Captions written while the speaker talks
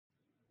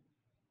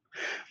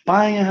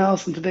Buying a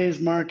house in today's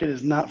market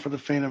is not for the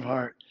faint of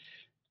heart.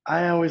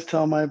 I always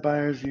tell my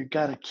buyers you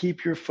got to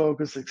keep your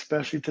focus,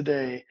 especially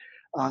today,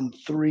 on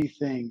three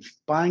things.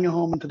 Buying a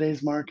home in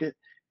today's market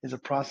is a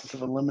process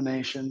of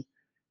elimination,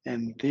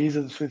 and these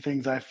are the three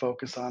things I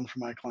focus on for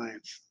my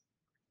clients.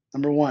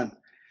 Number one,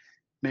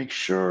 make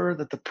sure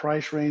that the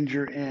price range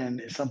you're in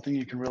is something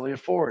you can really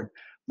afford.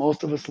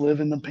 Most of us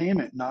live in the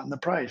payment, not in the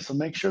price. So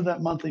make sure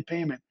that monthly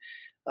payment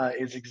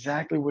is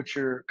exactly what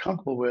you're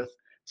comfortable with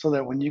so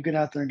that when you get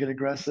out there and get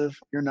aggressive,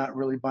 you're not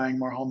really buying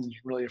more homes than you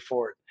can really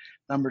afford.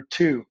 Number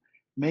two,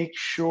 make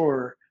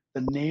sure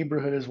the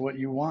neighborhood is what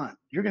you want.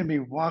 You're going to be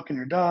walking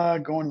your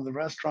dog, going to the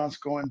restaurants,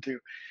 going to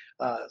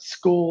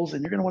schools,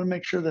 and you're going to want to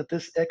make sure that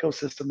this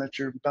ecosystem that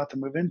you're about to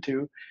move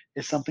into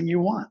is something you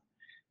want.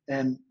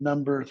 And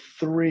number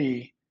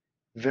three,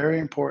 very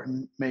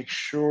important, make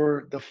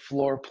sure the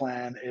floor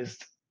plan is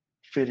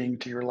fitting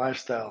to your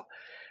lifestyle.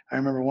 I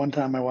remember one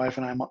time my wife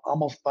and I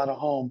almost bought a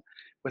home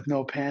with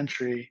no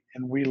pantry,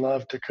 and we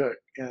love to cook,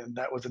 and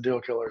that was a deal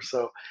killer.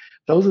 So,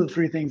 those are the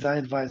three things I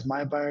advise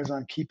my buyers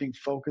on keeping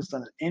focused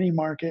on any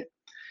market.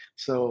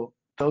 So,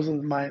 those are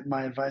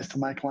my advice to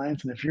my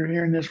clients. And if you're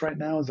hearing this right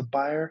now as a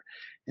buyer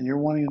and you're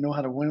wanting to know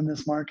how to win in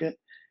this market,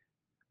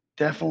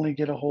 definitely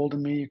get a hold of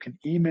me. You can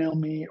email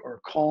me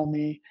or call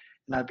me,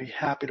 and I'd be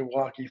happy to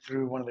walk you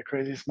through one of the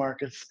craziest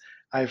markets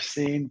I've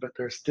seen. But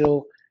there's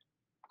still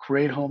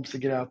great homes to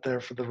get out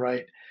there for the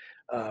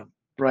uh,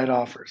 right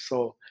offers.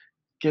 So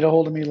get a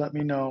hold of me. Let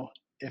me know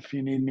if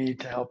you need me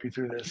to help you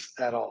through this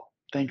at all.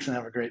 Thanks and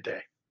have a great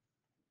day.